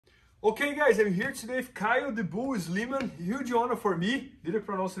Okay guys, I'm here today with Kyle the Bull Sleeman. Huge honor for me. Did I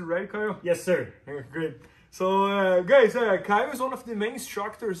pronounce it right, Kyle? Yes, sir. Great. So guys, Kyle is one of the main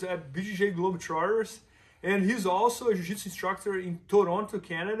instructors at BJJ Globetrotters, and he's also a jiu-jitsu instructor in Toronto,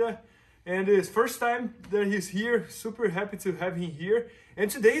 Canada. And it's first time that he's here. Super happy to have him here. And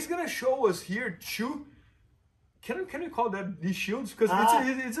today he's gonna show us here two. Can you call that knee shields? Because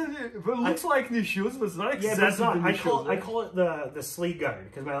it looks like knee shields, but it's not exactly. Yeah, but it's not. Knee shields, right? I call it the Slee guard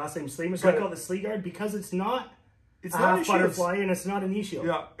because my last name's Sleeman, so I call it the Slee guard because it's not a half butterfly and it's not a knee shield.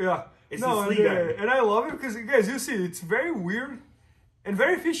 Yeah. It's the Slee guard. And I love it because guys, you see, it's very weird and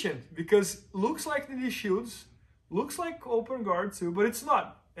very efficient because looks like the knee shields, looks like open guard too, but it's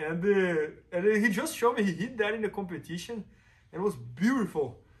not. And he just showed me he hit that in the competition, and it was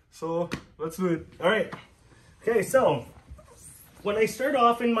beautiful. So let's do it. All right. Okay, so when I start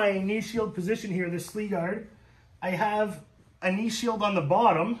off in my knee shield position here, the Slee guard, I have a knee shield on the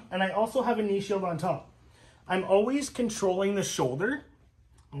bottom, and I also have a knee shield on top. I'm always controlling the shoulder,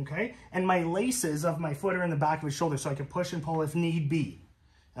 okay? And my laces of my foot are in the back of his shoulder, so I can push and pull if need be,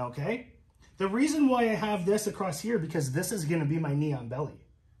 okay? The reason why I have this across here, because this is gonna be my knee on belly.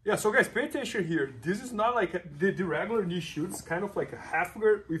 Yeah, so guys, pay attention here. This is not like the regular knee shield. It's kind of like a half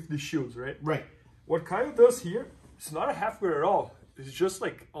guard with the shields, right? Right. What Kyle does here, it's not a half guard at all. It's just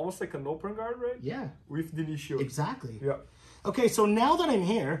like almost like an open guard, right? Yeah. With the knee shield. Exactly. Yeah. Okay, so now that I'm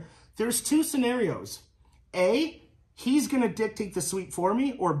here, there's two scenarios. A, he's gonna dictate the sweep for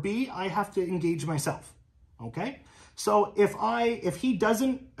me, or B, I have to engage myself. Okay? So if he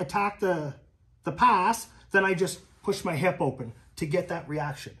doesn't attack the pass, then I just push my hip open to get that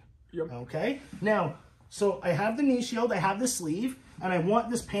reaction. Yep. Okay? Now, so I have the knee shield, I have the sleeve, and I want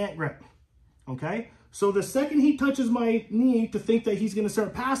this pant grip. Okay? So the second he touches my knee to think that he's going to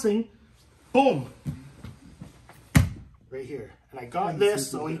start passing, boom. Right here. And I got this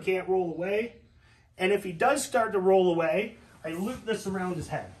so he can't roll away. And if he does start to roll away, I loop this around his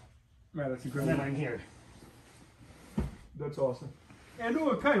head. Man, that's incredible. And then I'm here. That's awesome. And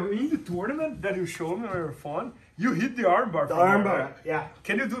Kyle, in the tournament that you showed me on your phone, you hit the armbar. The armbar, right? Yeah.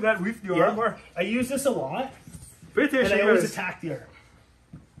 Can you do that with the armbar? I use this a lot. Pay attention, and I always attack the arm.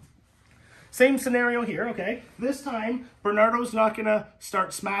 Same scenario here, okay? This time, Bernardo's not gonna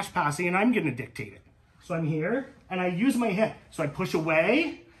start smash passing and I'm gonna dictate it. So I'm here and I use my hip. So I push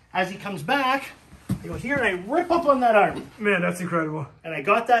away. As he comes back, I go here and I rip up on that arm. Man, that's incredible. And I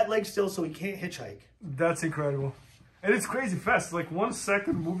got that leg still so he can't hitchhike. That's incredible. And it's crazy fast. Like 1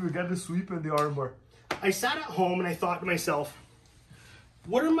 second move, you get the sweep and the armbar. I sat at home and I thought to myself,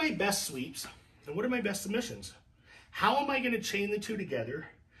 what are my best sweeps and what are my best submissions? How am I gonna chain the two together?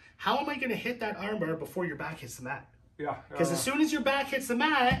 How am I going to hit that armbar before your back hits the mat? Yeah. Because as soon as your back hits the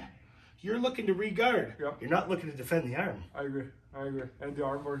mat, you're looking to re-guard. Yeah. You're not looking to defend the arm. I agree. And the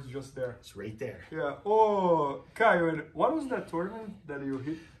armbar is just there. It's right there. Yeah. Oh, Kyle, what was that tournament that you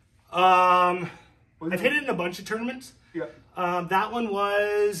hit? I've hit it in a bunch of tournaments. Yeah. That one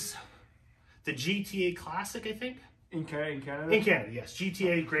was the GTA Classic, I think. In Canada? In Canada, yes.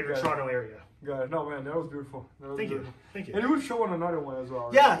 GTA Greater Toronto area. Got it. No, man, that was beautiful. Thank you. Thank you. And you would show on another one as well,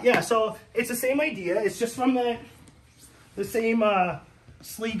 right? Yeah. So it's the same idea. It's just from the same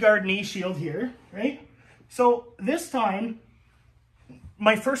Slee guard knee shield here, right? So this time,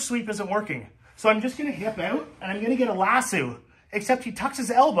 my first sweep isn't working. So I'm just going to hip out, and I'm going to get a lasso. Except he tucks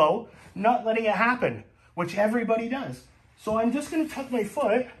his elbow, not letting it happen, which everybody does. So I'm just going to tuck my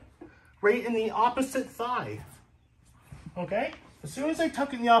foot right in the opposite thigh. Okay? As soon as I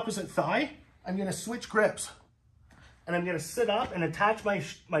tuck in the opposite thigh, I'm going to switch grips. And I'm going to sit up and attach my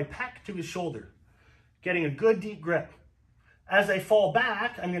pec to his shoulder, getting a good deep grip. As I fall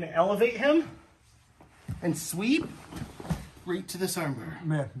back, I'm going to elevate him and sweep right to this armbar.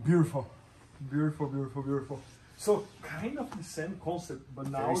 Man, beautiful. Beautiful, beautiful, beautiful. So kind of the same concept,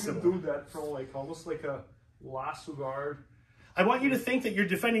 but now you do that from like almost like a lasso guard. I want you to think that you're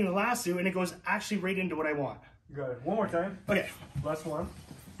defending the lasso and it goes actually right into what I want. Got it. One more time. Okay. Last one.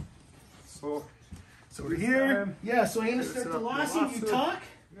 So we're here. Yeah, so I'm going to start the lasso. You tuck.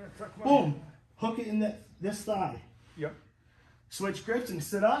 Boom. Hook it in this thigh. Yep. Switch grips and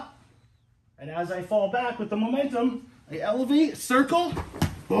sit up. And as I fall back with the momentum, I elevate, circle,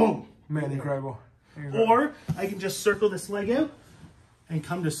 boom. Man, incredible. Or I can just circle this leg out and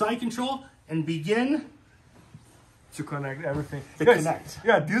come to side control and begin to connect everything. Connect.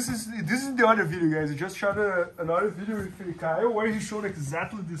 Yeah, this is the other video, guys. I just shot another video with Kyle where he showed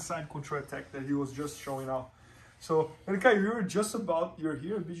exactly this side control attack that he was just showing now. So, and Kyle, you're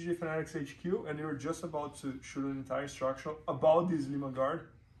here at BJJ Fanatics HQ, and you're just about to shoot an entire instructional about this Sleeman guard.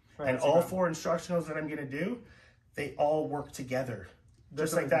 And all 4 instructionals that I'm going to do, they all work together.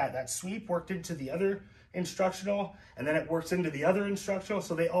 Just like that. That sweep worked into the other instructional, and then it works into the other instructional,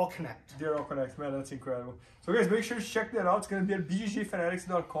 so they all connect. They're all connected, man. That's incredible. So guys, make sure to check that out. It's going to be at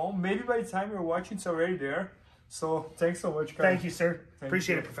bjjfanatics.com. Maybe by the time you're watching, it's already there. So thanks so much, guys. Thank you, sir.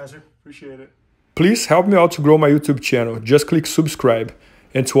 Appreciate it, Professor. Appreciate it. Please help me out to grow my YouTube channel. Just click subscribe.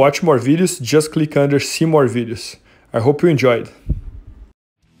 And to watch more videos, just click under see more videos. I hope you enjoyed.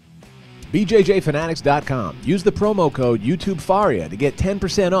 BJJFanatics.com. Use the promo code YouTube Faria to get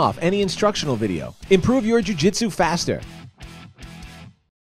 10% off any instructional video. Improve your jiu-jitsu faster.